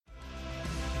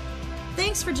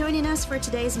Thanks for joining us for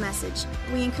today's message.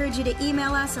 We encourage you to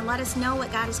email us and let us know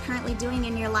what God is currently doing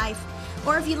in your life.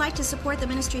 Or if you'd like to support the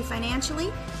ministry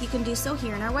financially, you can do so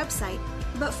here on our website.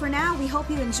 But for now, we hope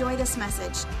you enjoy this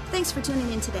message. Thanks for tuning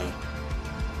in today.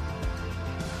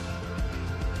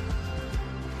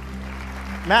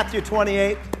 Matthew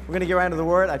 28, we're going to get right into the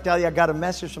Word. I tell you, I got a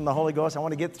message from the Holy Ghost. I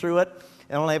want to get through it.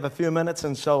 I only have a few minutes,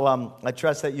 and so I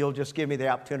trust that you'll just give me the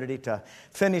opportunity to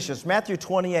finish this. Matthew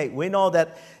 28, we know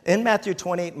that in Matthew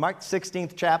 28, Mark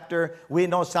 16th chapter, we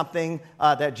know something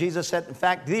that Jesus said. In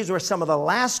fact, these were some of the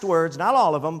last words, not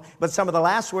all of them, but some of the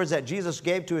last words that Jesus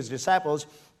gave to his disciples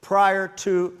prior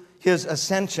to his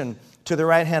ascension to the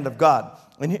right hand of God.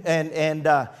 And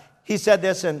he said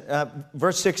this in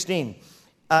verse 16.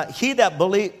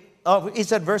 He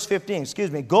said, verse 15,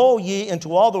 go ye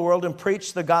into all the world and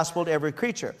preach the gospel to every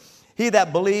creature. He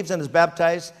that believes and is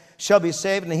baptized shall be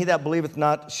saved, and he that believeth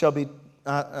not shall be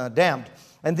damned.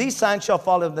 And these signs shall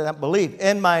follow them that believe.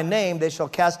 In my name they shall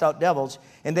cast out devils,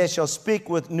 and they shall speak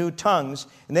with new tongues,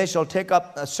 and they shall take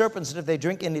up serpents, and if they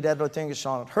drink any deadly thing, it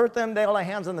shall not hurt them. They will lay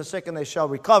hands on the sick, and they shall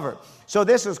recover. So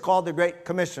this is called the Great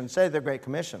Commission. Say the Great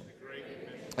Commission.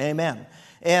 Amen.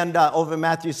 And over in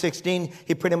Matthew 16,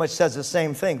 he pretty much says the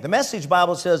same thing. The Message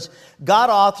Bible says, God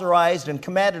authorized and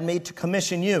commanded me to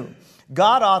commission you.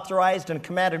 God authorized and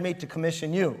commanded me to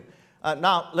commission you.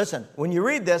 Now, listen, when you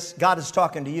read this, God is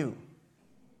talking to you.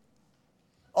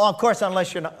 Oh, of course,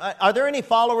 unless you're not. Are there any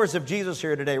followers of Jesus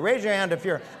here today? Raise your hand if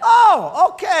you're,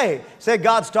 okay. Say,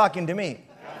 God's talking to me.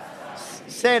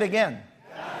 Say it again.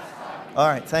 All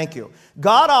right, thank you.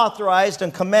 God authorized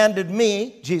and commanded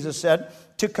me, Jesus said,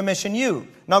 to commission you.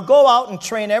 Now go out and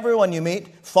train everyone you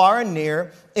meet, far and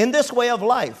near, in this way of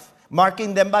life,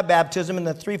 marking them by baptism in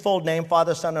the threefold name,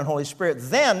 Father, Son, and Holy Spirit.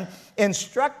 Then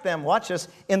instruct them, watch this,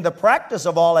 in the practice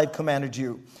of all I've commanded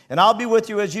you. And I'll be with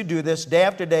you as you do this, day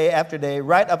after day after day,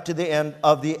 right up to the end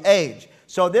of the age.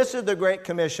 So this is the Great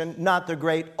Commission, not the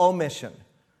Great Omission,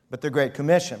 but the Great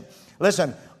Commission.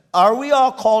 Listen, are we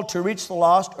all called to reach the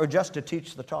lost or just to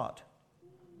teach the taught?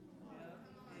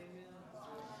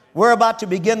 We're about to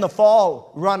begin the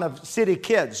fall run of City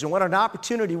Kids, and what an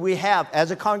opportunity we have as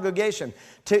a congregation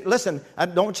to, listen,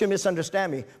 don't want you to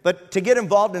misunderstand me, but to get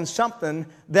involved in something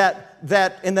that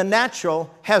in the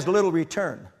natural has little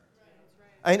return.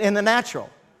 In the natural.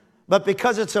 But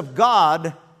because it's of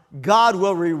God, God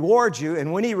will reward you,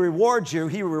 and when He rewards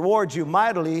you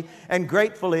mightily and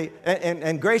gratefully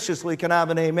and graciously. Can I have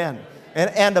an amen?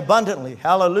 And abundantly.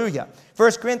 Hallelujah.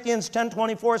 1 Corinthians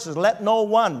 10:24 says, let no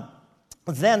one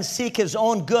then seek his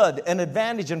own good and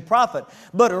advantage and profit,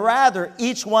 but rather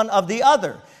each one of the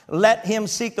other. Let him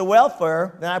seek the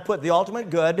welfare, and I put the ultimate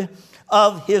good,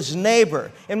 of his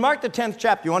neighbor. In Mark the 10th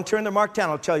chapter, you want to turn to Mark 10,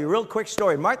 I'll tell you a real quick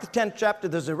story. Mark the 10th chapter,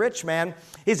 there's a rich man.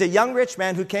 He's a young rich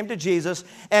man who came to Jesus,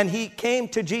 and he came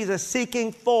to Jesus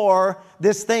seeking for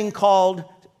this thing called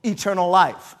eternal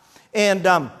life.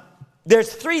 And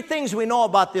there's three things we know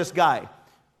about this guy,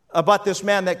 about this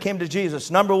man that came to Jesus.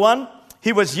 Number one,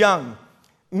 he was young.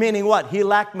 Meaning what? He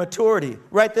lacked maturity.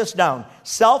 Write this down.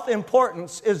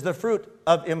 Self-importance is the fruit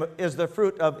of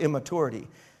immaturity.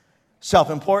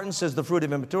 Self-importance is the fruit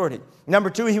of immaturity. Number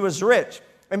two, he was rich.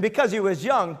 And because he was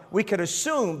young, we could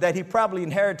assume that he probably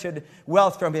inherited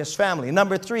wealth from his family.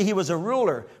 Number three, he was a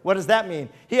ruler. What does that mean?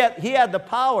 He had the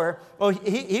power,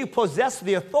 he possessed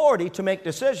the authority to make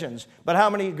decisions. But how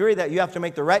many agree that you have to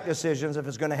make the right decisions if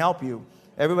it's going to help you?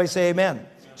 Everybody say amen.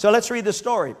 So let's read the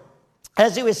story.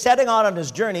 As he was setting out on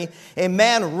his journey, a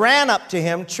man ran up to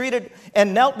him, treated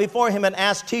and knelt before him and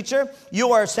asked, Teacher,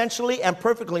 you are essentially and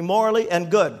perfectly morally and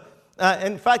good.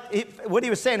 In fact, what he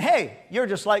was saying, hey, you're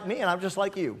just like me and I'm just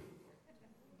like you.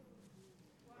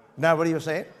 Now what he was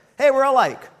saying? Hey, we're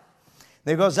alike.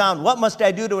 Then he goes on, what must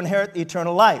I do to inherit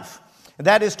eternal life?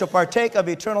 That is to partake of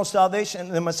eternal salvation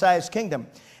in the Messiah's kingdom.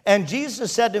 And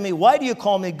Jesus said to me, why do you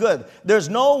call me good? There's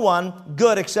no one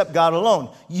good except God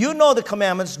alone. You know the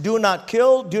commandments, do not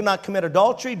kill, do not commit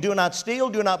adultery, do not steal,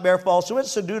 do not bear false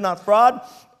witness, do not fraud,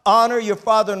 honor your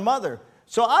father and mother.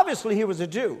 So obviously he was a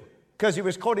Jew because he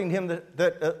was quoting him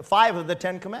the 5 of the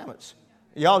 10 commandments.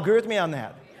 Y'all agree with me on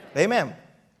that? Amen.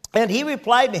 And he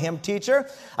replied to him, Teacher,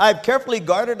 I have carefully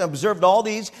guarded and observed all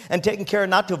these and taken care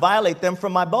not to violate them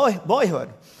from my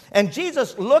boyhood. And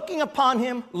Jesus, looking upon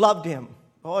him, loved him.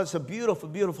 Oh, it's a beautiful,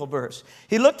 beautiful verse.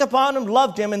 He looked upon him,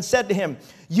 loved him, and said to him,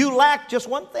 you lack just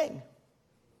one thing.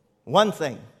 One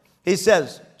thing. He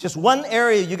says, just one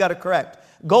area you got to correct.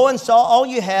 Go and sell all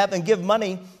you have and give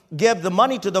the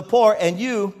money to the poor, and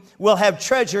you will have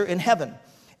treasure in heaven.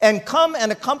 And come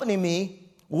and accompany me,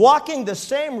 walking the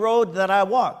same road that I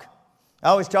walk. I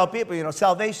always tell people,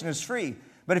 salvation is free.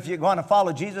 But if you want to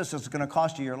follow Jesus, it's going to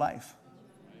cost you your life.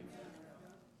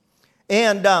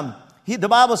 And the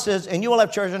Bible says, and you will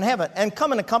have treasure in heaven. And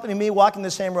come and accompany me walking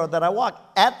the same road that I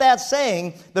walk. At that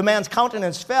saying, the man's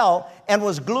countenance fell and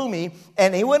was gloomy,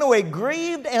 and he went away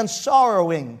grieved and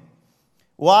sorrowing.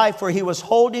 Why? For he was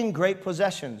holding great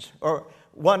possessions. Or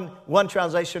one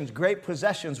translation, great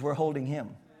possessions were holding him.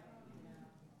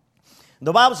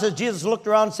 The Bible says Jesus looked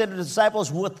around and said to the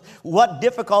disciples, with what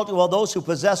difficulty will those who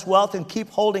possess wealth and keep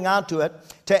holding on to it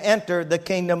to enter the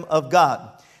kingdom of God?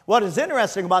 What is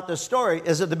interesting about this story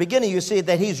is at the beginning you see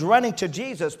that he's running to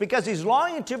Jesus because he's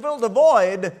longing to fill the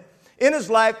void in his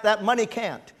life that money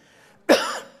can't.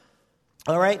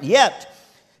 All right, yet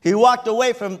he walked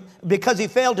away because he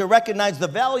failed to recognize the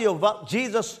value of what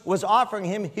Jesus was offering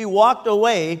him. He walked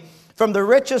away from the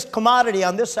richest commodity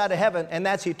on this side of heaven, and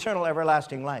that's eternal,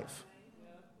 everlasting life.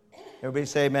 Everybody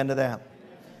say amen to that.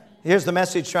 Here's the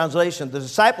Message translation. The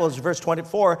disciples, verse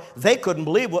 24, they couldn't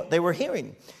believe what they were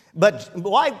hearing. But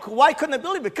why couldn't they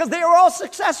believe it? Because they were all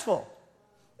successful.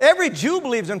 Every Jew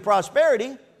believes in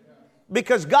prosperity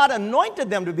because God anointed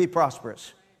them to be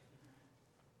prosperous.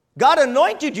 God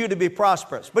anointed you to be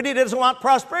prosperous, but he doesn't want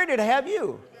prosperity to have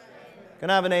you. Can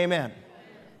I have an amen?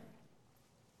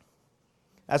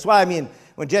 That's why,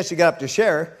 when Jesse got up to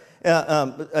share,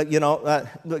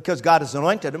 because God has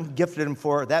anointed him, gifted him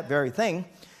for that very thing,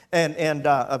 and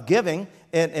of giving,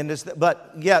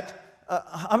 but yet,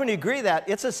 how many agree that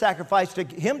it's a sacrifice to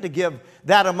him to give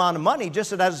that amount of money,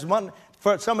 just as one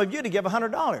for some of you to give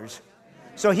 $100?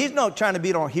 So he's not trying to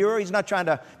be no hero. He's not trying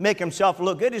to make himself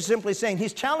look good. He's simply saying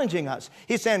he's challenging us.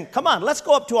 He's saying, come on, let's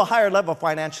go up to a higher level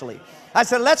financially. I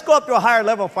said, let's go up to a higher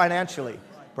level financially.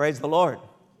 Praise the Lord.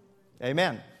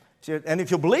 Amen. And if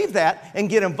you believe that and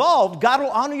get involved, God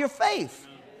will honor your faith.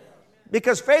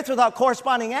 Because faith without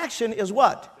corresponding action is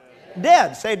what?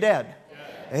 Dead. Say dead.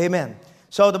 Amen.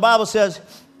 So the Bible says,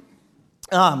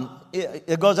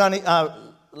 it goes on,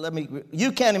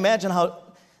 you can't imagine how,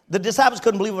 the disciples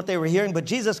couldn't believe what they were hearing, but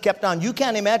Jesus kept on. You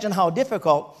can't imagine how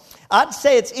difficult. I'd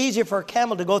say it's easier for a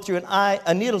camel to go through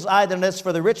a needle's eye than it is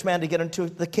for the rich man to get into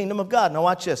the kingdom of God. Now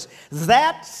watch this.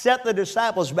 That set the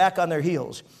disciples back on their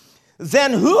heels.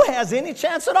 Then who has any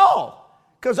chance at all?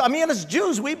 Because, as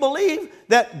Jews, we believe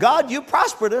that, God, you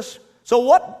prospered us.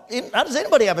 So how does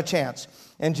anybody have a chance?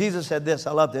 And Jesus said this.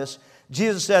 I love this.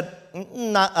 Jesus said,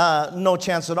 no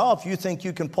chance at all if you think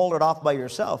you can pull it off by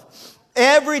yourself.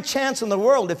 Every chance in the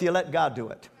world if you let God do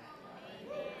it.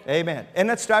 Amen. And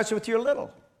it starts with your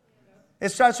little. It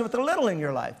starts with the little in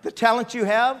your life. The talent you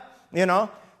have, and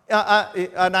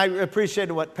I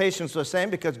appreciated what Patience was saying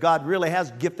because God really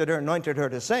has gifted her, anointed her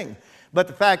to sing. But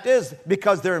the fact is,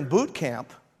 because they're in boot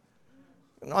camp,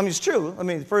 it's true.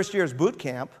 The first year's boot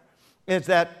camp is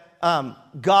that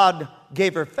God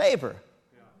gave her favor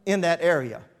in that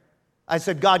area. I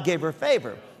said God gave her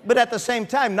favor. But at the same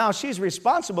time, now she's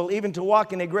responsible even to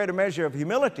walk in a greater measure of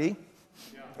humility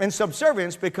and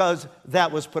subservience because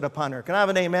that was put upon her. Can I have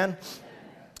an amen?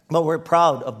 But we're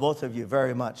proud of both of you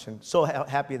very much and so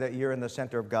happy that you're in the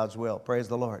center of God's will. Praise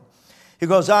the Lord. He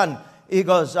goes on.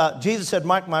 Jesus said,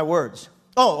 mark my words.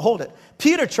 Oh, hold it.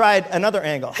 Peter tried another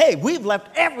angle. Hey, we've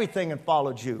left everything and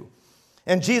followed you.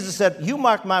 And Jesus said, you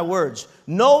mark my words.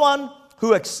 No one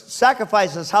who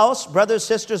sacrifices house, brothers,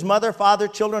 sisters, mother, father,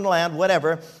 children, land,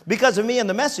 whatever, because of me and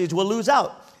the message will lose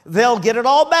out. They'll get it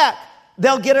all back.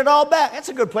 They'll get it all back. That's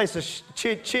a good place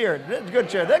to cheer. That's a good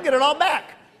cheer. They'll get it all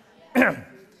back.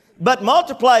 But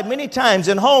multiplied many times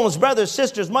in homes, brothers,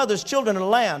 sisters, mothers, children,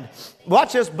 and land.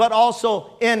 Watch this, but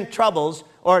also in troubles,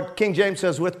 or King James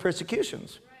says with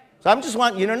persecutions. So I just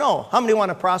want you to know, how many want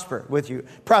to prosper with you?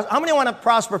 How many want to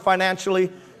prosper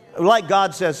financially like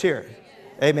God says here?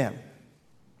 Amen.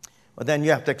 Well, then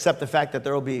you have to accept the fact that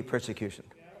there will be persecution.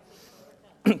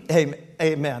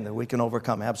 Amen, that we can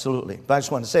overcome, absolutely. But I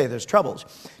just want to say there's troubles.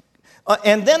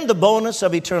 And then the bonus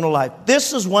of eternal life.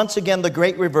 This is once again the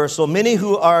great reversal. Many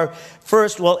who are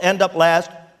first will end up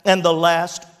last, and the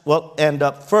last will end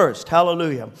up first.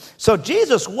 Hallelujah. So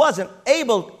Jesus wasn't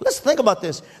able, let's think about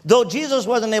this. Though Jesus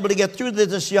wasn't able to get through to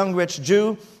this young rich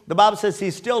Jew, the Bible says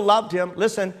he still loved him.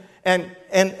 Listen, and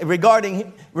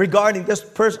regarding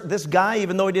this guy,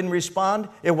 even though he didn't respond,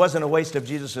 it wasn't a waste of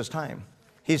Jesus' time.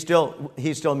 He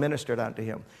still ministered unto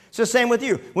him. It's the same with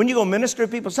you. When you go minister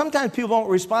to people, sometimes people won't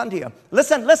respond to you.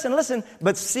 Listen,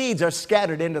 but seeds are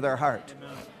scattered into their heart.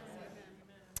 Amen.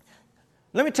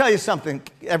 Let me tell you something,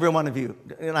 every one of you,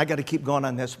 and I got to keep going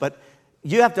on this, but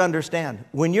you have to understand,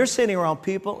 when you're sitting around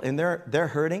people and they're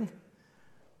hurting,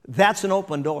 that's an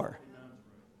open door.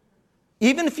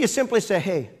 Even if you simply say,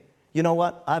 hey, you know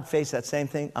what? I've faced that same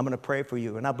thing. I'm going to pray for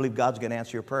you, and I believe God's going to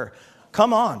answer your prayer.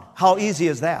 Come on. How easy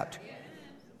is that?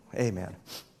 Amen.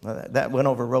 Well, that went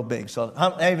over real big. So,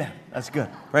 amen. That's good.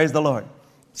 Praise the Lord.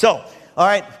 So, all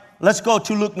right, let's go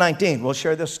to Luke 19. We'll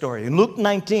share this story. In Luke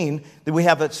 19, we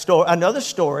have another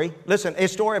story. Listen, a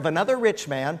story of another rich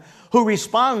man who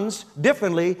responds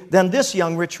differently than this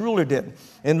young rich ruler did.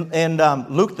 In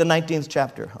Luke, the 19th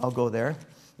chapter. I'll go there,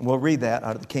 and we'll read that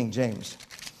out of the King James.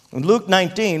 In Luke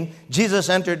 19, Jesus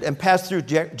entered and passed through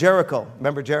Jericho.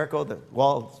 Remember Jericho, the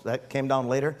wall that came down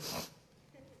later?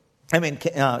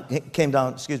 Came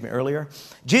down, earlier.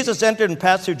 Jesus entered and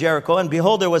passed through Jericho, and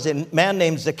behold, there was a man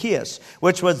named Zacchaeus,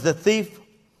 which was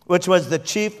the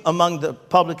chief among the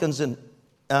publicans,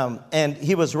 and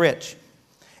he was rich.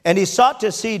 And he sought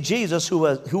to see Jesus,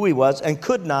 who he was, and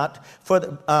could not for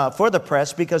the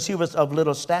press, because he was of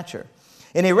little stature.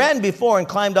 And he ran before and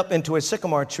climbed up into a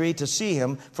sycamore tree to see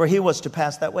him, for he was to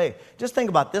pass that way. Just think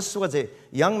about it. This was a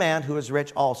young man who was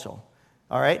rich also.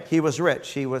 All right? He was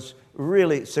rich. He was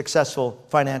really successful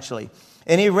financially.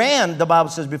 And he ran, the Bible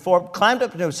says, climbed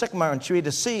up into a sycamore tree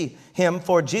to see him,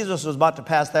 for Jesus was about to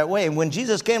pass that way. And when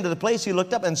Jesus came to the place, he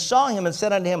looked up and saw him and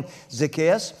said unto him,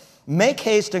 Zacchaeus, make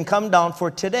haste and come down, for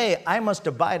today I must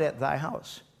abide at thy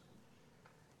house.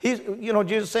 Jesus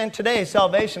is saying today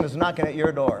salvation is knocking at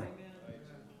your door.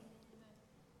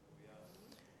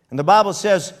 And the Bible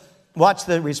says, watch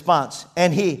the response.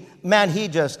 And he made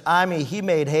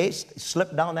haste,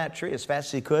 slipped down that tree as fast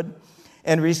as he could,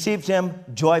 and received him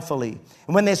joyfully.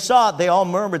 And when they saw it, they all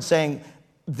murmured, saying,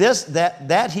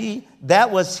 that he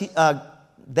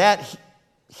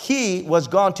was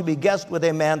gone to be guest with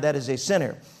a man that is a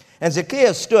sinner. And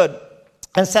Zacchaeus stood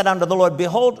and said unto the Lord,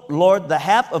 Behold, Lord, the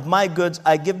half of my goods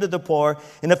I give to the poor,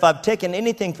 and if I've taken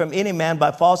anything from any man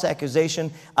by false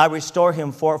accusation, I restore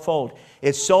him fourfold.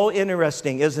 It's so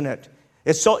interesting, isn't it?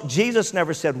 Jesus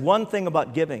never said one thing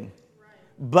about giving,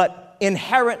 but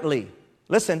inherently,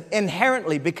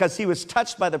 because he was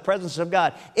touched by the presence of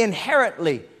God,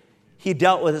 inherently, he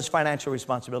dealt with his financial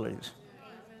responsibilities.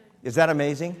 Is that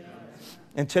amazing?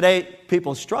 And today,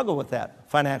 people struggle with that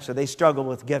financially. They struggle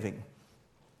with giving.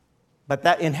 But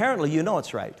that inherently,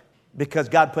 it's right, because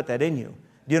God put that in you.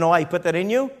 Do you know why he put that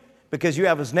in you? Because you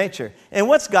have his nature. And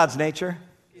what's God's nature?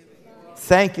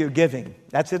 Thank you, giving.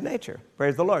 That's his nature.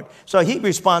 Praise the Lord. So he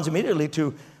responds immediately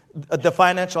to the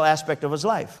financial aspect of his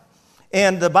life.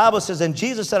 And the Bible says, and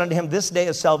Jesus said unto him, this day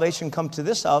is salvation come to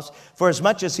this house, for as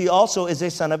much as he also is a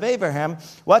son of Abraham.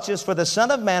 Watch this, for the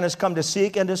Son of Man has come to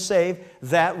seek and to save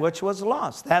that which was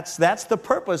lost. That's the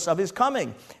purpose of his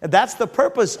coming. And that's the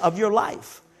purpose of your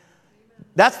life.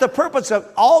 That's the purpose of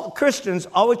all Christians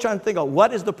always trying to think of,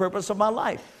 what is the purpose of my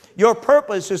life? Your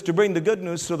purpose is to bring the good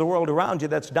news to the world around you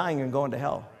that's dying and going to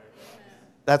hell.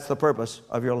 That's the purpose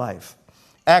of your life.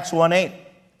 Acts 1:8,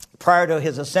 prior to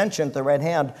his ascension at the right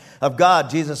hand of God,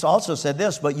 Jesus also said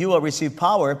this, but you will receive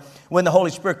power when the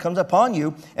Holy Spirit comes upon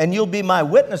you, and you'll be my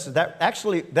witnesses.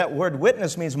 That word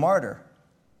witness means martyr.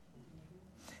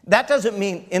 That doesn't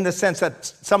mean in the sense that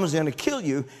someone's going to kill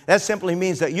you. That simply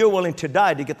means that you're willing to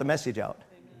die to get the message out.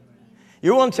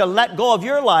 You're willing to let go of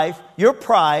your life, your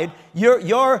pride,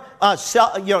 your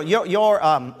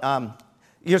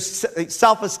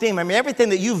self-esteem. Everything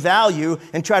that you value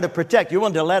and try to protect, you're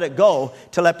willing to let it go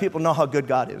to let people know how good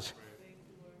God is.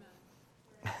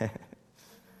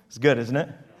 It's good, isn't it?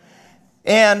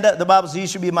 And the Bible says, you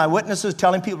should be my witnesses,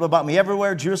 telling people about me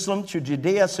everywhere, Jerusalem, to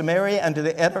Judea, Samaria, and to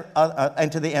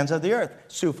the ends of the earth.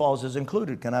 Sioux Falls is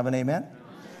included. Can I have an amen?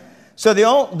 So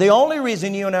the only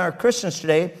reason you and I are Christians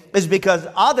today is because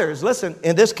others, listen,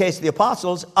 in this case the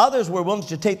apostles, others were willing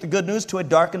to take the good news to a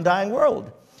dark and dying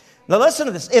world. Now listen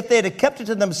to this. If they had kept it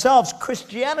to themselves,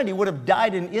 Christianity would have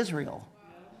died in Israel.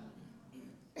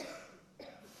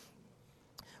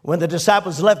 When the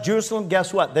disciples left Jerusalem,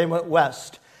 guess what? They went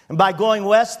west. And by going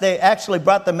west, they actually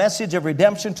brought the message of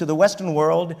redemption to the Western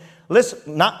world.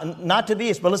 Listen, not to the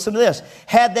east, but listen to this.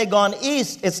 Had they gone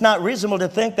east, it's not reasonable to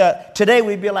think that today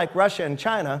we'd be like Russia and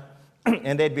China,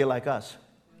 and they'd be like us.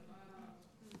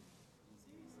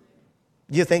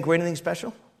 Do you think we're anything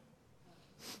special?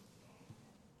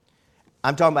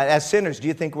 I'm talking about as sinners, do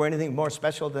you think we're anything more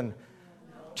special than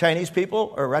Chinese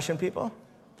people or Russian people?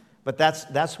 But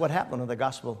that's what happened when the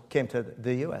gospel came to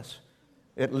the U.S.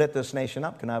 It lit this nation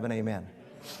up. Can I have an amen?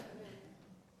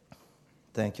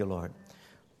 Thank you, Lord.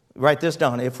 Write this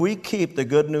down. If we keep the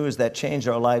good news that changed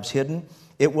our lives hidden,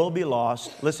 it will be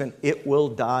lost. Listen, it will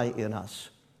die in us.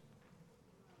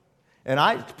 And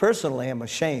I personally am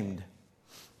ashamed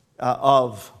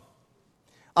I'm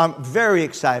very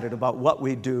excited about what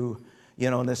we do,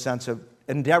 in the sense of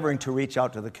endeavoring to reach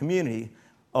out to the community.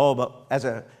 Oh, but as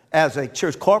a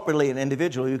church, corporately and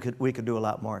individually, we could do a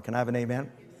lot more. Can I have an amen?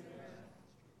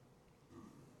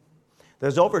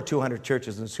 There's over 200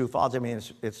 churches in Sioux Falls. I mean,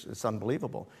 it's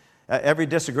unbelievable. Every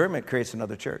disagreement creates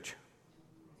another church.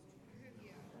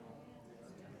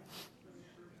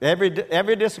 Every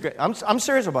disagreement. I'm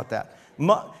serious about that.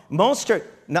 Most church.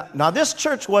 Now, this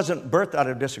church wasn't birthed out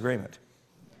of disagreement.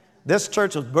 This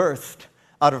church was birthed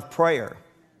out of prayer.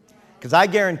 Because I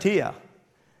guarantee you,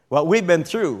 what we've been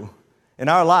through in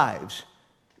our lives,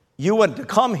 you wouldn't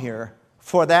come here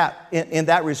for that, in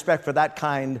that respect, for that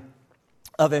kind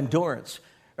of endurance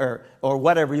or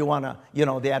whatever you want to,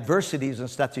 the adversities and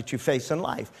stuff that you face in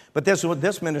life. But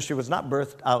this ministry was not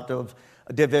birthed out of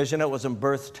division. It wasn't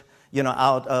birthed,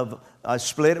 out of a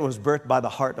split. It was birthed by the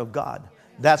heart of God.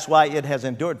 That's why it has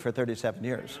endured for 37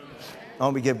 years.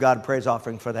 And we give God a praise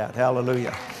offering for that.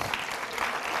 Hallelujah.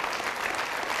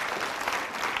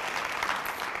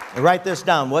 And write this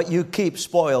down. What you keep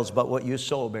spoils, but what you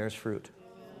sow bears fruit.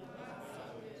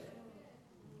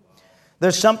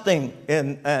 There's something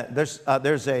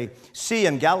there's a sea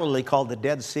in Galilee called the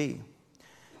Dead Sea.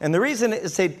 And the reason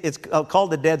it's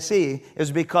called the Dead Sea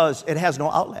is because it has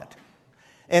no outlet.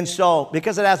 And so,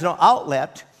 because it has no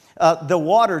outlet, the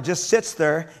water just sits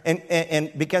there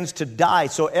and begins to die.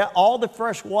 So all the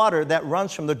fresh water that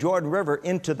runs from the Jordan River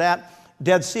into that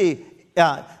Dead Sea,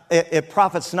 it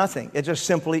profits nothing. It just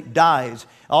simply dies.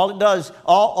 All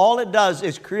it does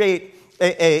is create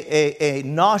a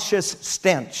nauseous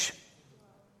stench.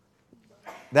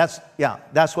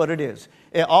 That's what it is.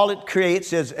 All it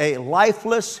creates is a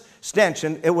lifeless stench,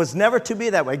 and it was never to be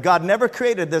that way. God never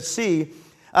created the sea,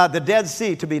 the Dead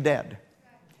Sea, to be dead.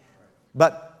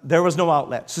 But there was no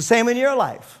outlet. It's the same in your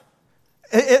life.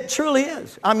 It truly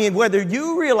is. I mean, whether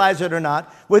you realize it or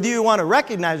not, whether you want to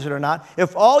recognize it or not,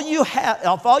 if all you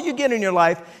get in your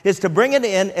life is to bring it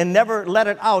in and never let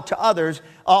it out to others,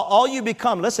 all you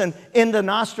become, listen, in the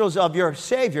nostrils of your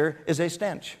Savior is a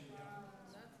stench.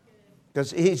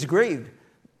 Because he's grieved.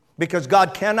 Because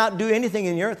God cannot do anything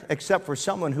in the earth except for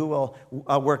someone who will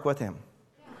work with him.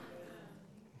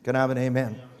 Can I have an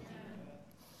amen?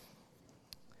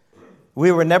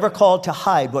 We were never called to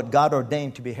hide what God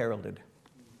ordained to be heralded.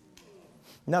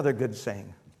 Another good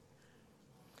saying.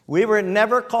 We were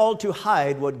never called to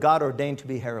hide what God ordained to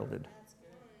be heralded.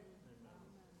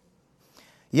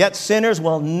 Yet sinners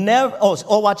will never...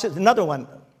 watch this. Another one.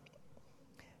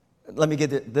 Let me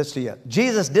get this to you.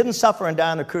 Jesus didn't suffer and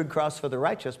die on a crude cross for the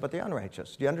righteous, but the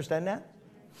unrighteous. Do you understand that?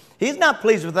 He's not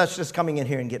pleased with us just coming in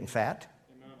here and getting fat.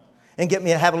 And get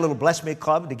me to have a little bless me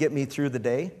club to get me through the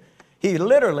day. He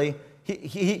literally,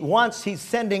 he's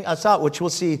sending us out, which we'll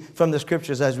see from the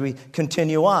scriptures as we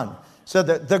continue on. So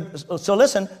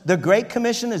listen, the Great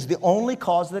Commission is the only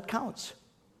cause that counts.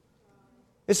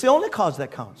 It's the only cause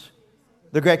that counts.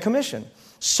 The Great Commission.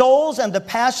 Souls and the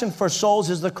passion for souls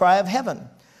is the cry of heaven.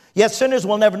 Yet sinners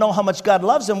will never know how much God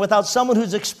loves them without someone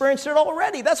who's experienced it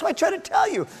already. That's why I try to tell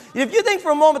you. If you think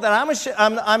for a moment that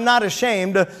I'm not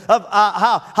ashamed of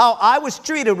how I was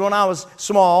treated when I was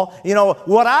small,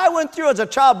 what I went through as a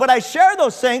child, but I share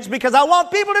those things because I want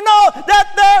people to know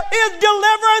that there is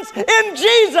deliverance in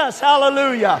Jesus.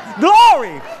 Hallelujah.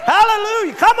 Glory.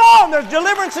 Hallelujah. Come on, there's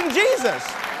deliverance in Jesus.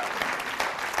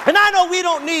 And I know we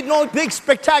don't need no big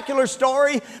spectacular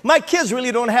story. My kids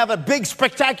really don't have a big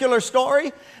spectacular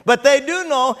story. But they do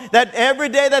know that every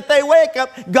day that they wake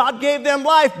up, God gave them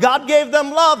life. God gave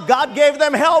them love. God gave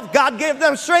them health. God gave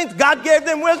them strength. God gave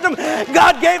them wisdom.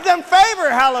 God gave them favor.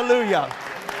 Hallelujah.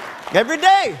 Every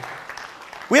day.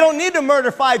 We don't need to murder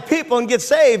 5 people and get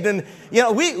saved. And,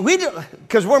 we do,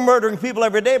 because we're murdering people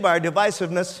every day by our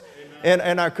divisiveness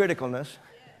and our criticalness.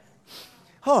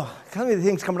 Oh, how many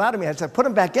things coming out of me? I said, put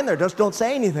them back in there. Just don't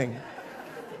say anything.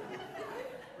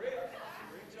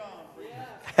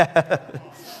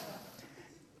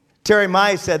 Terry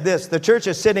Mai said this: the church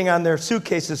is sitting on their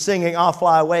suitcases singing "I'll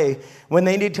Fly Away." When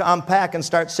they need to unpack and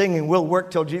start singing, "We'll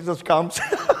work till Jesus comes."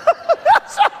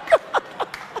 That's so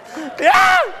good.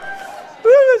 Yeah!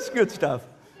 Woo, that's good stuff.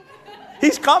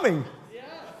 He's coming.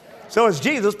 So is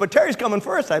Jesus, but Terry's coming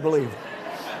first, I believe.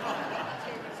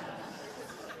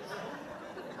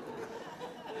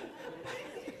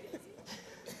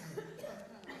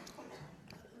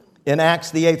 In Acts,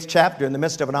 the 8th chapter, in the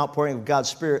midst of an outpouring of God's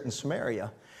Spirit in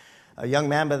Samaria, a young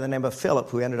man by the name of Philip,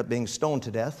 who ended up being stoned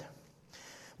to death,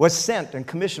 was sent and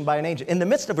commissioned by an angel. In the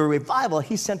midst of a revival,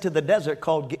 he's sent to the desert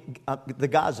called the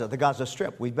Gaza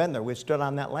Strip. We've been there. We've stood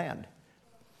on that land.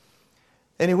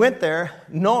 And he went there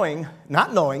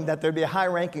not knowing that there'd be a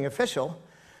high-ranking official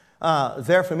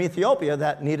there from Ethiopia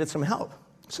that needed some help.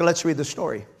 So let's read the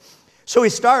story. So he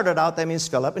started out, that means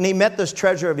Philip, and he met this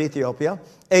treasurer of Ethiopia,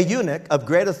 a eunuch of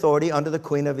great authority under the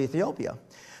queen of Ethiopia.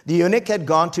 The eunuch had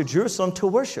gone to Jerusalem to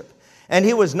worship, and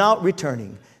he was now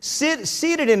returning,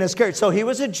 seated in his carriage. So he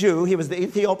was a Jew. He was the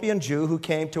Ethiopian Jew who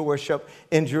came to worship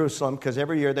in Jerusalem because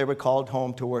every year they were called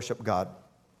home to worship God.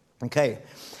 Okay,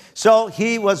 so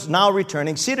he was now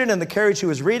returning, seated in the carriage. He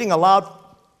was reading aloud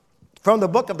from the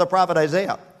book of the prophet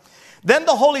Isaiah. Then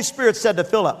the Holy Spirit said to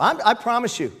Philip, I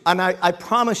promise you, and I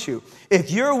promise you,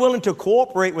 if you're willing to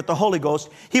cooperate with the Holy Ghost,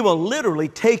 he will literally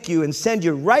take you and send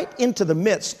you right into the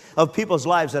midst of people's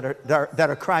lives that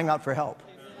are crying out for help.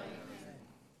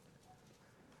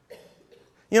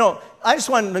 You know, I just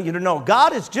want you to know,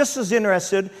 God is just as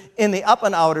interested in the up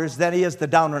and outers than he is the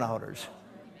down and outers.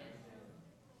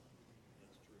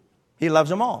 He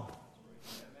loves them all.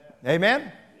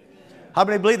 Amen? How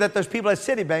many believe that there's people at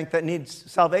Citibank that need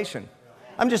salvation?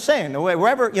 I'm just saying,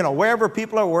 wherever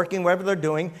people are working, wherever they're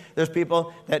doing, there's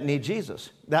people that need Jesus.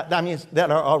 That means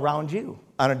that are around you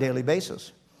on a daily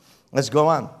basis. Let's go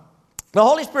on. The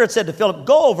Holy Spirit said to Philip,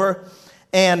 go over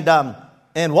and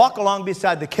walk along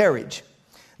beside the carriage.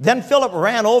 Then Philip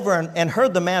ran over and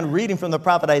heard the man reading from the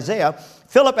prophet Isaiah.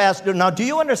 Philip asked him, now, do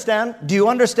you understand? Do you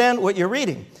understand what you're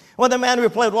reading? Well, the man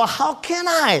replied, well, how can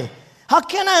I? How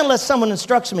can I unless someone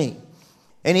instructs me?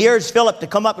 And he urged Philip to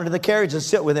come up into the carriage and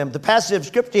sit with him. The passage of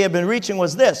scripture he had been reaching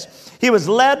was this. He was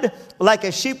led like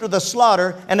a sheep to the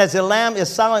slaughter, and as a lamb is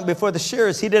silent before the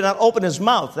shearers, he did not open his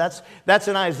mouth. That's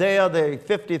in Isaiah, the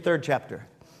 53rd chapter.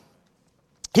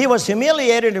 He was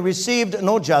humiliated and received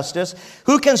no justice.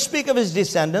 Who can speak of his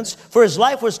descendants? For his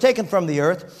life was taken from the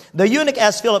earth. The eunuch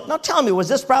asked Philip, now tell me, was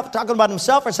this prophet talking about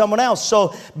himself or someone else?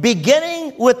 So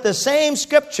beginning with the same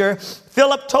scripture,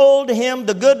 Philip told him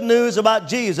the good news about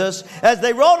Jesus. As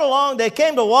they rode along, they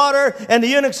came to water, and the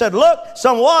eunuch said, look,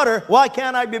 some water. Why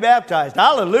can't I be baptized?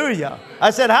 Hallelujah.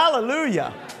 I said,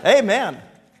 hallelujah. Amen.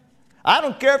 I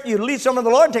don't care if you lead someone to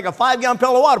the Lord and take a 5-gallon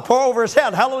pail of water, pour over his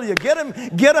head. Hallelujah. Get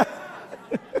him.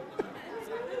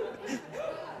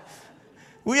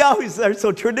 We always are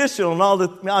so traditional and all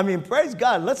the, I mean, praise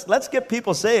God. Let's get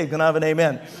people saved and have an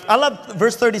amen. I love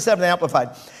verse 37,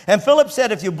 Amplified. And Philip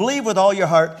said, if you believe with all your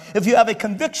heart, if you have a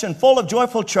conviction full of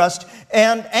joyful trust,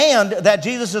 and that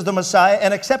Jesus is the Messiah,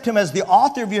 and accept him as the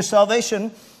author of your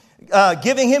salvation,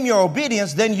 giving him your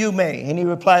obedience, then you may. And he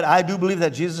replied, I do believe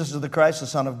that Jesus is the Christ, the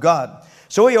Son of God.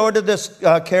 So he ordered this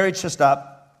carriage to stop.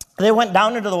 They went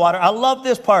down into the water. I love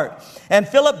this part. And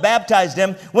Philip baptized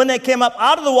him. When they came up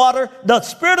out of the water, the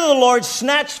Spirit of the Lord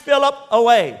snatched Philip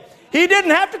away. He didn't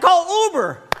have to call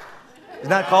Uber. Isn't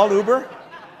that called Uber?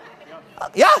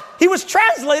 Yeah, he was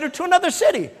translated to another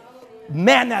city.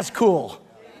 Man, that's cool.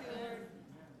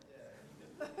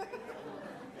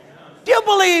 Do you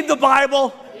believe the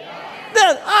Bible?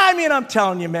 I'm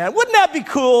telling you, man, wouldn't that be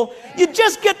cool? You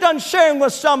just get done sharing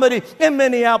with somebody in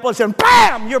Minneapolis and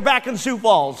bam, you're back in Sioux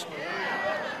Falls.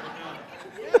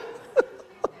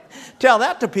 Tell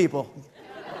that to people.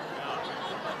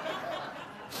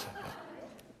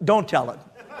 Don't tell it.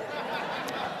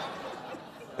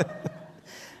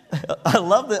 I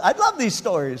love these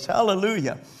stories.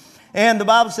 Hallelujah. And the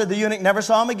Bible said the eunuch never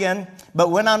saw him again,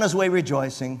 but went on his way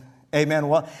rejoicing. Amen.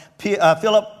 Well,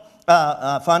 Philip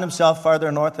found himself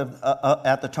farther north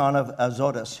at the town of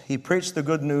Azotus. He preached the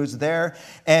good news there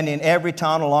and in every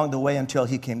town along the way until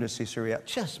he came to Caesarea.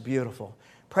 Just beautiful.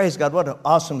 Praise God. What an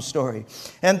awesome story.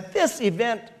 And this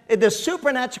event, this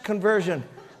supernatural conversion,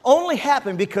 only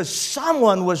happened because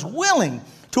someone was willing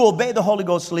to obey the Holy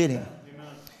Ghost's leading.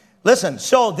 Amen. Listen,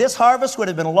 so this harvest would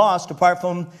have been lost apart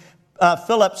from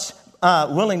Philip's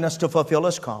willingness to fulfill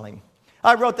his calling.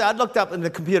 I wrote that. I looked up in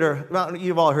the computer. Well,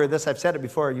 you've all heard this. I've said it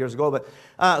before years ago. But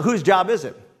whose job is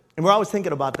it? And we're always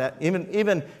thinking about that.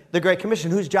 Even the Great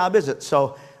Commission, whose job is it?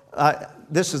 So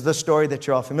this is the story that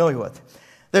you're all familiar with.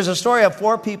 There's a story of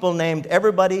 4 people named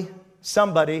everybody,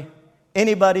 somebody,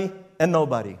 anybody, and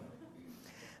nobody.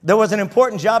 There was an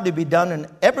important job to be done, and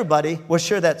everybody was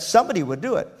sure that somebody would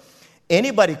do it.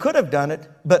 Anybody could have done it,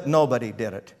 but nobody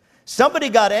did it. Somebody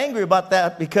got angry about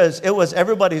that because it was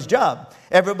everybody's job.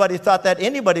 Everybody thought that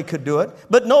anybody could do it,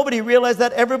 but nobody realized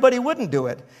that everybody wouldn't do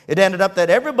it. It ended up that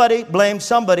everybody blamed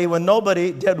somebody when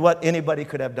nobody did what anybody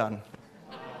could have done.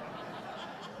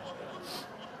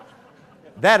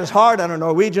 That is hard on a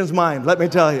Norwegian's mind, let me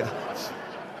tell you.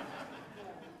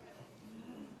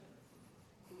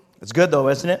 It's good though,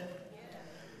 isn't it?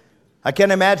 I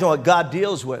can't imagine what God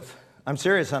deals with. I'm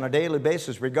serious, on a daily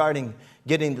basis regarding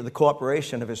getting to the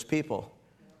cooperation of his people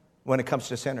when it comes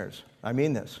to sinners. I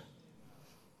mean this.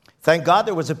 Thank God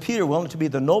there was a Peter willing to be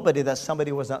the nobody that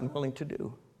somebody was unwilling to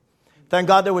do. Thank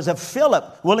God there was a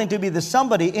Philip willing to be the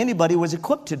somebody anybody was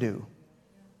equipped to do.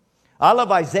 I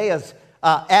love Isaiah's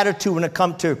attitude when it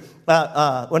come to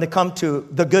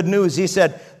the good news. He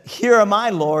said, "Here am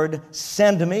I, Lord,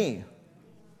 send me."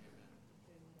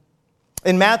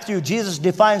 In Matthew, Jesus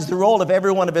defines the role of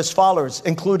every one of his followers,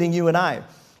 including you and I.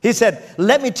 He said,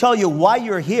 let me tell you why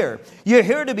you're here. You're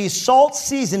here to be salt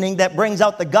seasoning that brings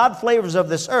out the God flavors of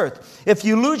this earth. If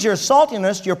you lose your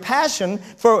saltiness, your passion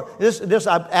for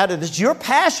I've added this, your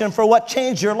passion for what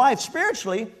changed your life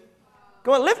spiritually.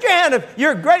 Go on, lift your hand if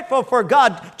you're grateful for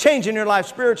God changing your life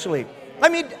spiritually. I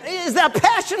mean, is that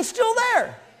passion still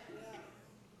there?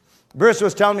 Bruce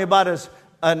was telling me about his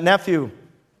nephew.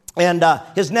 And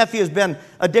his nephew has been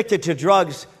addicted to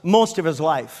drugs most of his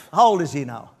life. How old is he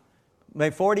now?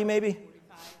 Maybe 40, maybe?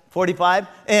 45.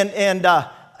 And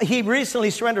he recently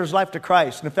surrendered his life to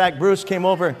Christ. In fact, Bruce came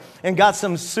over and got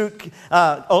some suit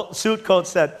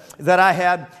coats that I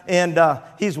had. And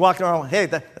he's walking around, hey,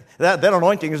 that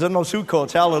anointing is in those suit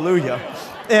coats. Hallelujah.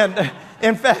 And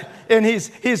in fact, and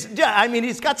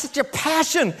he's got such a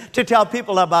passion to tell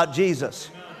people about Jesus.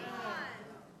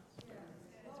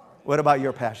 What about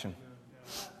your passion?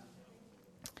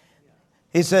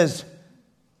 He says,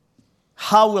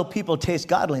 how will people taste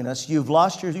godliness? You've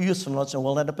lost your usefulness and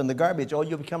will end up in the garbage. Oh,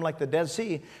 you'll become like the Dead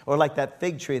Sea or like that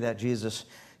fig tree that Jesus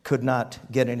could not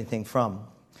get anything from.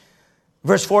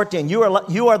 Verse 14, you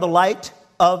are the light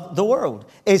of the world.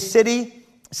 A city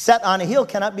set on a hill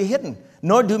cannot be hidden.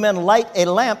 Nor do men light a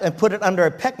lamp and put it under a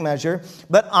peck measure,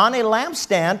 but on a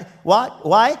lampstand. What?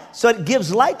 Why? So it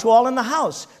gives light to all in the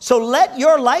house. So let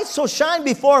your light so shine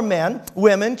before men,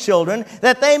 women, children,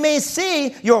 that they may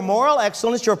see your moral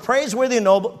excellence, your praiseworthy,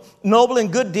 noble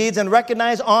and good deeds, and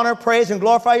recognize, honor, praise, and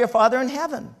glorify your Father in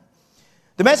heaven.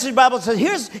 The Message Bible says,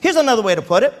 here's another way to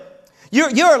put it. You're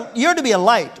to be a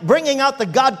light, bringing out the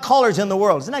God colors in the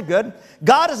world. Isn't that good?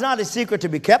 God is not a secret to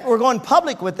be kept. We're going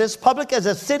public with this, public as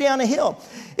a city on a hill.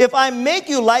 If I make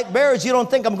you light bearers, you don't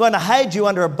think I'm going to hide you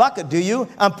under a bucket, do you?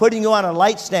 I'm putting you on a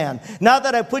light stand. Now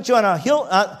that I put you on a hill,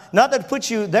 now that I put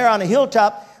you there on a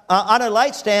hilltop, on a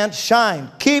light stand,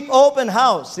 shine. Keep open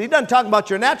house. He doesn't talk about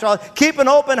your natural. Keep an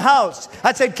open house.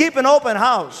 I said keep an open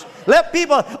house. Let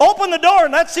people open the door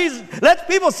and let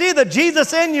people see the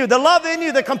Jesus in you, the love in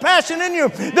you, the compassion in you,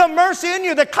 the mercy in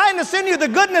you, the kindness in you, the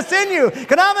goodness in you.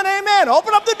 Can I have an amen?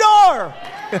 Open up the door.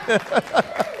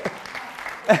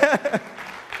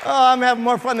 Oh, I'm having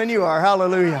more fun than you are.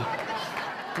 Hallelujah.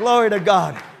 Glory to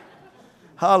God.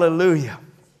 Hallelujah.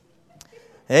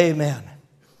 Amen.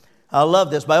 I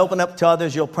love this. By opening up to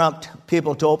others, you'll prompt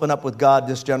people to open up with God,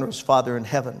 this generous Father in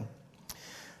heaven.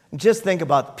 Just think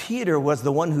about Peter was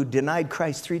the one who denied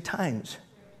Christ 3 times.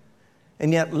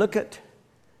 And yet look at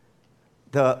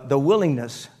the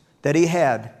willingness that he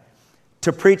had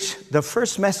to preach the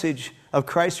first message of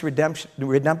Christ's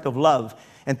redemptive love.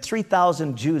 And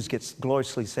 3,000 Jews get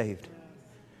gloriously saved.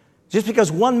 Just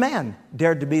because one man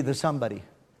dared to be the somebody.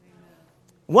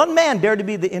 One man dared to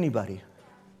be the anybody.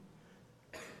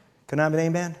 Can I have an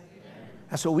amen?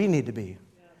 That's what we need to be.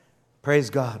 Praise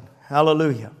God.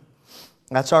 Hallelujah.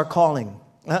 That's our calling.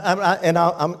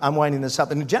 I'm winding this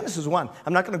up. In Genesis 1,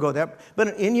 I'm not going to go there,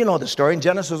 but you know the story. In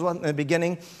Genesis 1, in the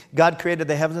beginning, God created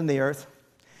the heavens and the earth.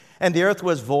 And the earth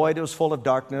was void. It was full of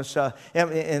darkness.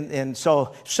 And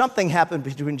so something happened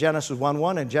between Genesis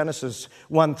 1:1 and Genesis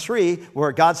 1:3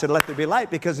 where God said, let there be light.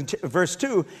 Because in verse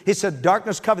 2, he said,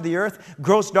 darkness covered the earth,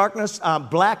 gross darkness,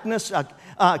 blackness,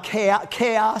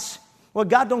 chaos. Well,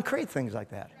 God don't create things like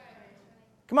that.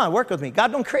 Come on, work with me.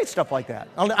 God don't create stuff like that.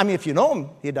 I mean, if you know him,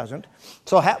 he doesn't.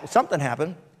 So something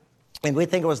happened. And we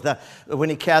think it was when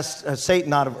he cast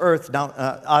Satan out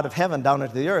of heaven down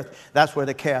into the earth. That's where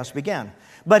the chaos began.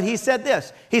 But he said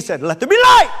this. He said, let there be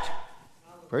light.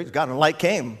 Praise God, and light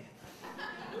came.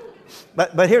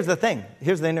 But here's the thing.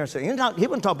 Here's the interesting thing. He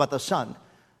wouldn't talk about the sun.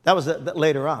 That was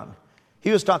later on.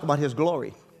 He was talking about his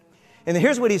glory. And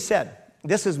here's what he said.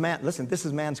 This is man. Listen, this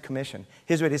is man's commission.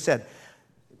 Here's what he said.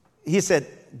 He said,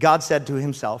 God said to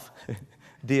himself,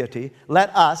 deity,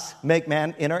 let us make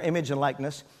man in our image and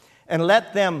likeness, and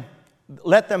let them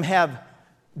have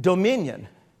dominion.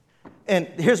 And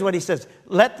here's what he says.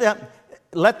 Let them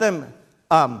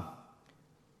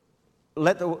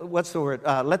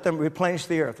replenish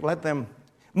the earth. Let them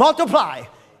multiply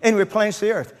and replenish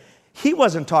the earth. He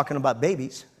wasn't talking about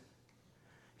babies.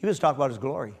 He was talking about his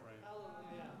glory.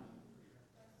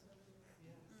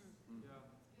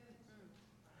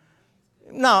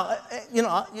 No,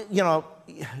 no,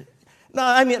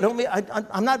 I mean,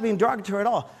 I'm not being derogatory at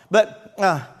all. But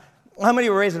how many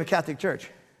were raised in a Catholic church?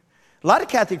 A lot of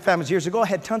Catholic families years ago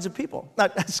had tons of people.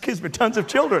 Tons of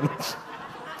children.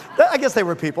 I guess they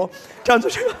were people. Tons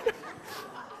of children.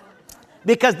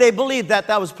 Because they believed that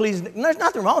was pleasing. There's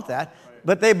nothing wrong with that.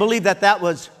 But they believed that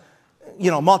was,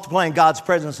 multiplying God's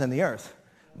presence in the earth.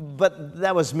 But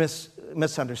that was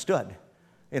misunderstood.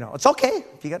 It's okay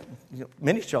if you got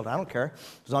many children. I don't care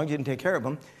as long as you can take care of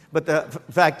them. But the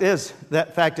fact is,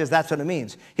 that's what it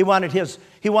means. He wanted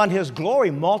his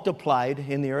glory multiplied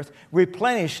in the earth,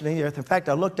 replenished in the earth. In fact,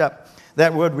 I looked up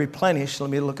that word replenish. Let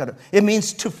me look at it. It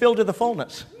means to fill to the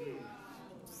fullness.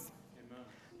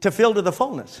 To fill to the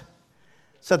fullness.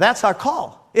 So that's our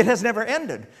call. It has never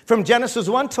ended. From Genesis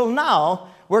 1 till now,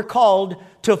 we're called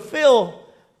to fill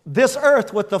this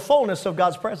earth with the fullness of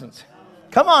God's presence.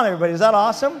 Come on, everybody. Is that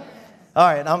awesome? All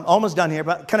right, I'm almost done here,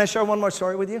 but can I share one more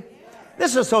story with you?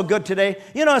 This is so good today.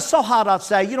 It's so hot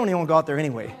outside, you don't even want to go out there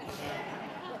anyway.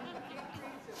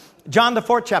 John, the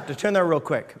 4th chapter. Turn there real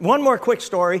quick. One more quick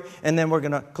story, and then we're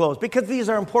going to close. Because these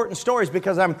are important stories,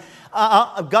 because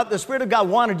the Spirit of God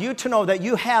wanted you to know that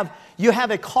you have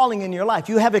a calling in your life.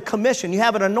 You have a commission. You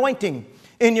have an anointing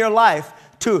in your life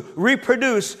to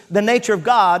reproduce the nature of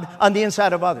God on the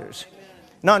inside of others.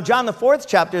 Now, in John, the 4th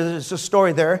chapter, there's a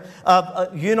story there.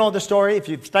 You know the story. If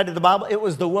you've studied the Bible, it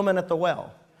was the woman at the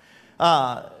well.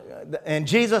 And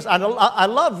Jesus, I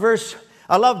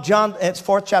love John, it's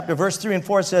 4th chapter, verse 3 and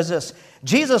 4 says this.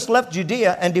 Jesus left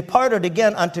Judea and departed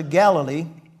again unto Galilee,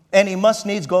 and he must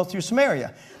needs go through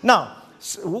Samaria. Now,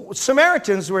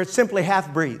 Samaritans were simply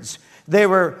half-breeds. They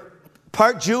were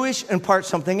part Jewish and part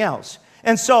something else.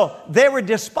 And so they were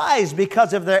despised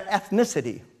because of their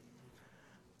ethnicity.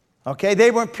 Okay, they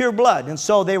weren't pure blood, and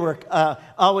so they were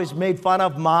always made fun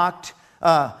of, mocked,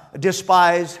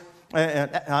 despised.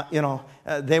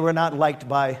 They were not liked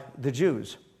by the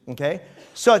Jews. Okay,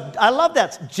 so I love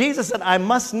that. Jesus said, I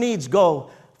must needs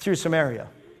go through Samaria.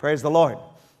 Praise the Lord.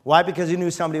 Why? Because he knew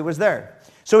somebody was there.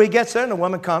 So he gets there, and the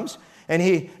woman comes, and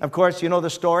he, of course, you know the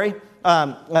story.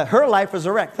 Her life was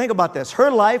a wreck. Think about this.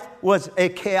 Her life was a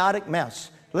chaotic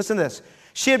mess. Listen to this.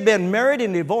 She had been married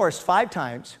and divorced 5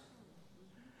 times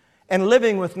and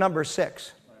living with number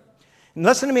 6. And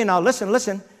listen to me now.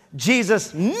 Listen.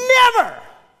 Jesus never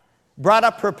brought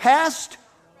up her past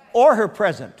or her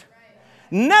present.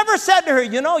 Never said to her,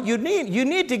 you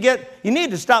need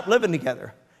to stop living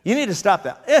together. You need to stop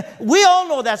that. We all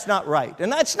know that's not right.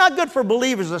 And that's not good for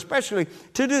believers, especially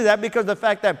to do that, because of the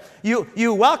fact that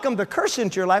you welcome the curse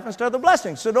into your life instead of the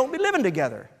blessing. So don't be living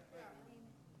together.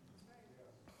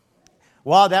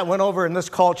 Wow, that went over in this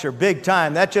culture big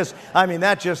time.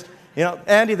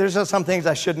 Andy, there's just some things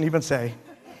I shouldn't even say.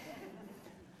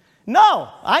 No,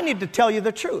 I need to tell you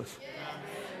the truth.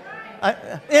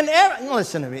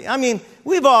 Listen to me.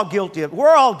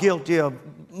 We're all guilty of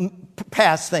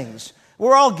past things.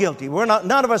 We're all guilty.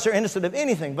 None of us are innocent of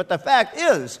anything. But the fact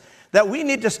is that we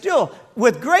need to still,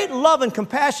 with great love and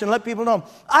compassion, let people know.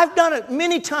 I've done it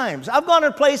many times. I've gone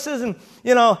to places and,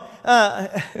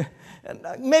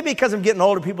 maybe because I'm getting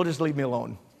older, people just leave me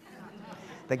alone.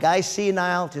 The guy's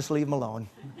senile, just leave him alone.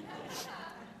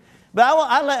 But how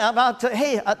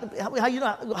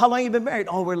long have you been married?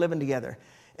 Oh, we're living together.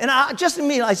 And just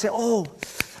immediately I say, oh,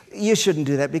 you shouldn't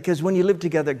do that, because when you live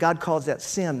together, God calls that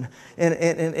sin, and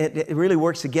it really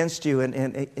works against you.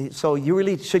 And so you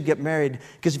really should get married,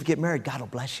 because if you get married, God will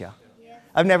bless you. Yeah.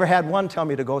 I've never had one tell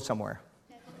me to go somewhere.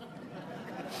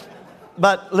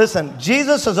 But listen,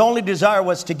 Jesus' only desire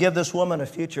was to give this woman a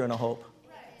future and a hope.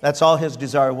 That's all his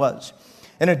desire was.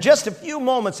 And in just a few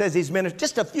moments, as he's ministered,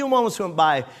 just a few moments went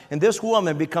by, and this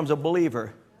woman becomes a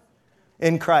believer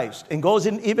in Christ and goes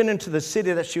even into the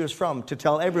city that she was from to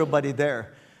tell everybody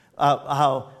there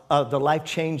how the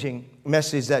life-changing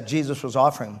message that Jesus was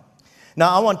offering. Now,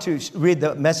 I want to read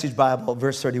the Message Bible,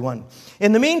 verse 31.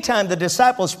 In the meantime, the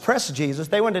disciples pressed Jesus.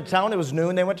 They went to town. It was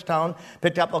noon. They went to town,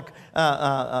 picked up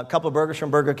a couple of burgers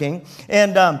from Burger King.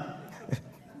 And the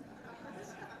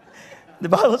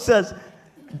Bible says,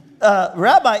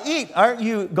 Rabbi, eat. Aren't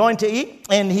you going to eat?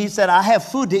 And he said, I have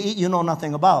food to eat you know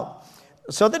nothing about.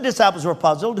 So the disciples were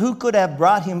puzzled. Who could have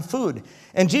brought him food?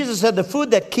 And Jesus said, the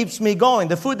food that keeps me going,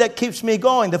 the food that keeps me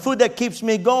going, the food that keeps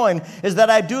me going is that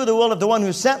I do the will of the one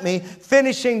who sent me,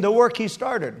 finishing the work he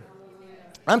started.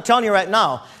 I'm telling you right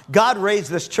now, God raised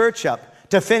this church up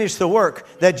to finish the work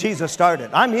that Jesus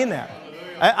started. I mean that.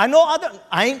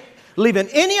 I ain't leaving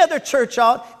any other church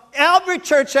out. Every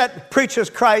church that preaches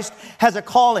Christ has a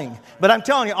calling. But I'm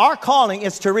telling you, our calling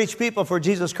is to reach people for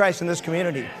Jesus Christ in this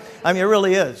community. It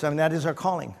really is. That is our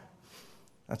calling.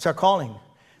 That's our calling.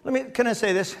 Can I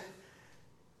say this?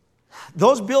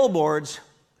 Those billboards,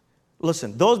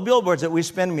 listen, those billboards that we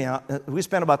spend about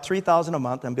 $3,000 a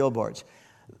month on billboards.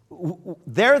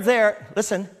 They're there,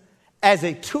 listen, as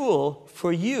a tool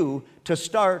for you to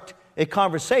start a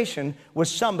conversation with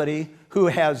somebody who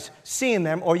has seen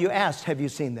them, or you asked, have you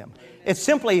seen them? It's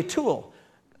simply a tool.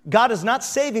 God is not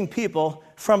saving people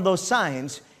from those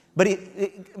signs, but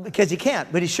because he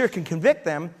can't, but he sure can convict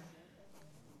them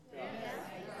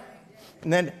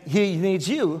And then he needs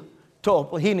you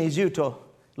to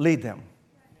lead them.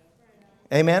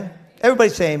 Amen? Everybody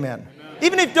say amen.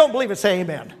 Even if you don't believe it, say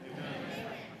amen.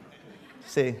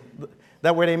 See,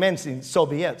 that word amen means so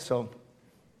be it. So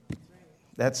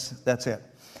that's it.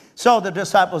 So the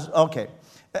disciples, okay.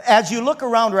 As you look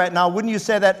around right now, wouldn't you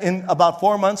say that in about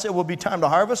 4 months it will be time to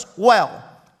harvest? Well,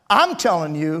 I'm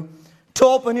telling you to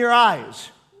open your eyes.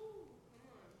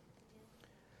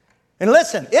 And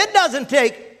listen, it doesn't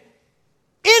take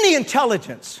any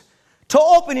intelligence to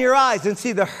open your eyes and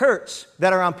see the hurts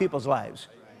that are on people's lives.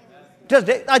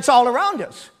 It's all around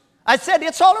us. I said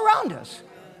it's all around us.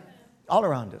 All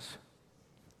around us.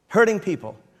 Hurting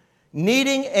people.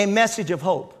 Needing a message of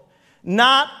hope.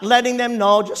 Not letting them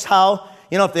know just how,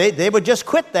 if they would just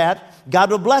quit that,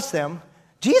 God will bless them.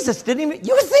 Jesus didn't even,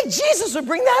 you would think Jesus would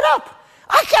bring that up.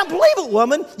 I can't believe it,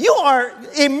 woman. You are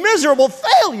a miserable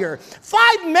failure.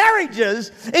 5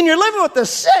 marriages, and you're living with the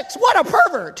 6th. What a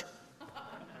pervert.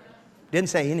 Didn't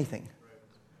say anything.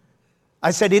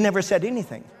 I said he never said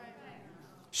anything.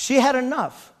 She had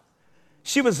enough.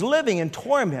 She was living in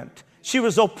torment. She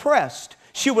was oppressed.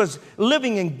 She was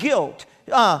living in guilt.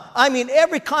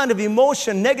 Every kind of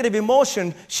emotion, negative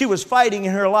emotion, she was fighting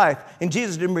in her life. And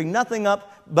Jesus didn't bring nothing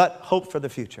up but hope for the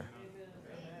future.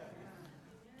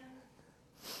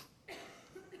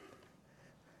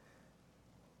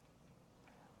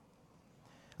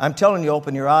 I'm telling you,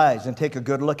 open your eyes and take a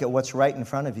good look at what's right in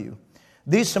front of you.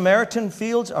 These Samaritan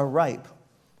fields are ripe.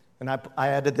 And I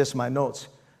added this in my notes.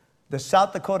 The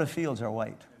South Dakota fields are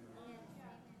white.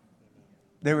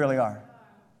 They really are.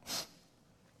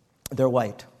 They're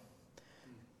white.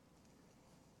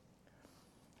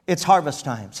 It's harvest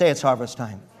time. Say it's harvest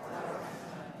time.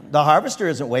 The harvester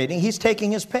isn't waiting. He's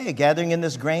taking his pay, gathering in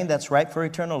this grain that's ripe for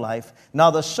eternal life. Now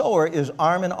the sower is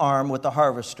arm in arm with the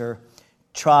harvester,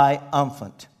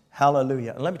 triumphant.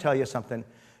 Hallelujah. And let me tell you something.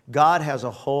 God has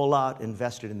a whole lot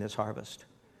invested in this harvest.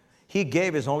 He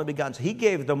gave his only begotten Son. He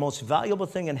gave the most valuable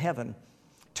thing in heaven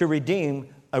to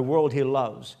redeem a world he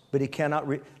loves. But he cannot...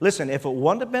 Listen, if it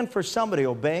wouldn't have been for somebody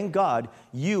obeying God,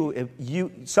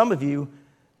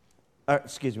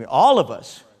 all of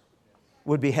us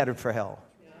would be headed for hell.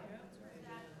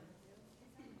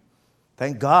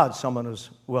 Thank God someone was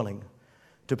willing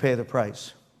to pay the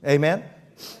price. Amen?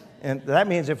 And that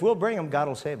means if we'll bring them, God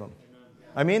will save them.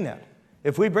 I mean that.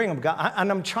 If we bring them, God,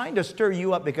 and I'm trying to stir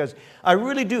you up because I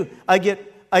really do. I get,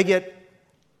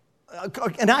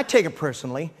 and I take it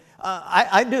personally.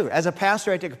 I do. As a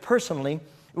pastor, I take it personally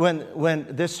when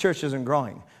this church isn't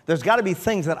growing. There's got to be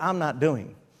things that I'm not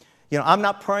doing. I'm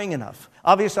not praying enough.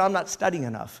 Obviously, I'm not studying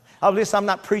enough. Obviously, I'm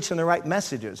not preaching the right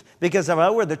messages because if I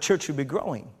were, the church would be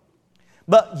growing.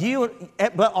 But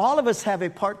all of us have a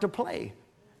part to play.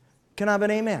 Can I have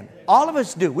an amen? All of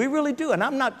us do. We really do. And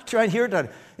I'm not here to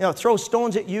throw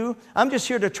stones at you. I'm just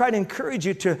here to try to encourage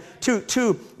you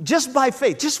to just by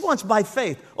faith, just once by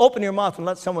faith, open your mouth and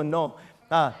let someone know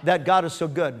that God is so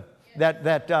good,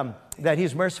 that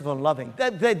He's merciful and loving.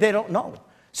 That they don't know.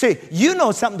 See, you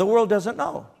know something the world doesn't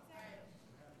know.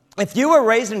 If you were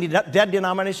raised in a dead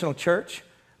denominational church,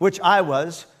 which I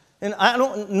was, and I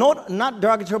don't know, not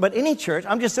derogatory, but any church,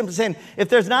 I'm just simply saying, if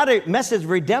there's not a message of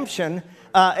redemption,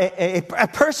 a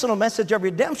personal message of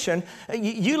redemption,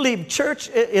 you leave church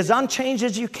as unchanged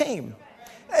as you came,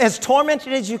 as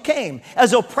tormented as you came,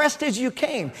 as oppressed as you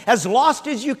came, as lost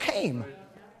as you came.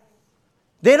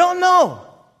 They don't know.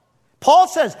 Paul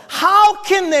says, how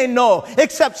can they know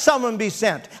except someone be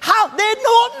sent? How? They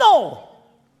don't know.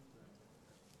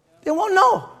 They won't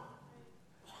know.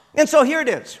 And so here it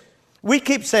is. We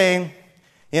keep saying,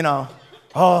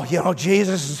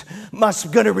 Jesus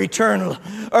must going to return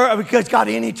or because God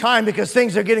any time because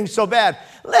things are getting so bad.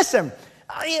 Listen,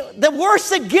 the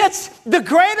worse it gets, the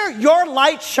greater your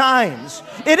light shines.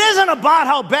 It isn't about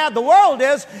how bad the world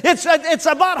is. It's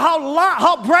about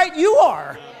how bright you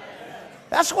are.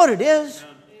 That's what it is.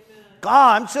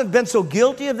 God, I've been so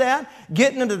guilty of that,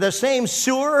 getting into the same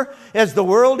sewer as the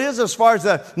world is as far as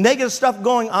the negative stuff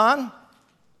going on.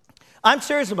 I'm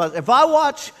serious about it. If I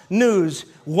watch news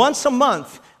once a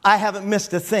month, I haven't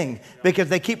missed a thing because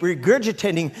they keep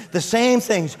regurgitating the same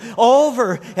things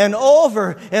over and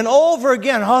over and over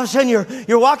again. All of a sudden,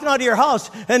 you're walking out of your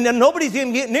house and then nobody's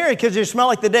even getting near it because you smell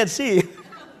like the Dead Sea.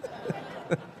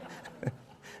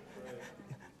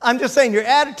 I'm just saying, your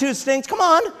attitude stinks. Come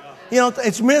on.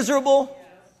 It's miserable.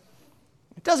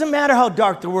 It doesn't matter how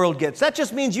dark the world gets. That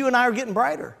just means you and I are getting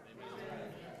brighter.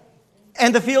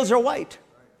 And the fields are white.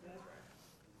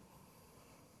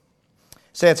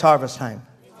 Say it's harvest time.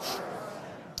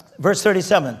 Verse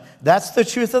 37. That's the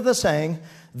truth of the saying.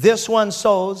 This one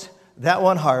sows, that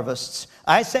one harvests.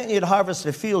 I sent you to harvest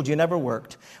a field you never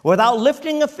worked. Without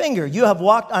lifting a finger, you have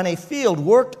walked on a field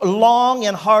worked long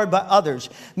and hard by others.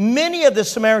 Many of the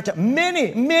Samaritans,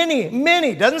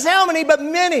 many, doesn't say how many, but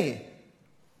many.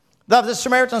 The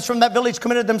Samaritans from that village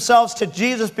committed themselves to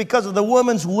Jesus because of the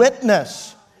woman's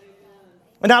witness.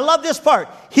 And I love this part.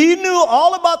 He knew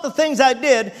all about the things I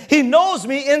did. He knows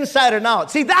me inside and out.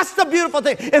 See, that's the beautiful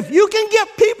thing. If you can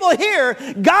get people here,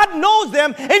 God knows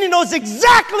them, and He knows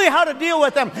exactly how to deal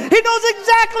with them. He knows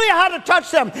exactly how to touch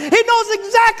them. He knows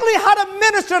exactly how to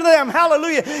minister to them.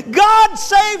 Hallelujah. God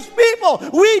saves people.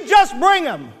 We just bring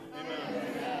them.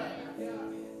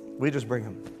 We just bring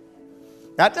them.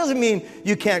 That doesn't mean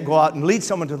you can't go out and lead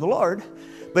someone to the Lord.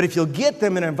 But if you'll get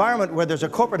them in an environment where there's a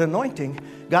corporate anointing,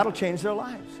 God will change their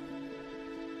lives.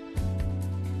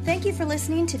 Thank you for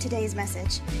listening to today's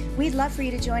message. We'd love for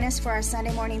you to join us for our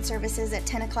Sunday morning services at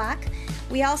 10 o'clock.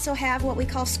 We also have what we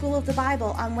call School of the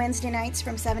Bible on Wednesday nights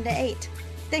from 7 to 8.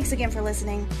 Thanks again for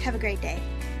listening. Have a great day.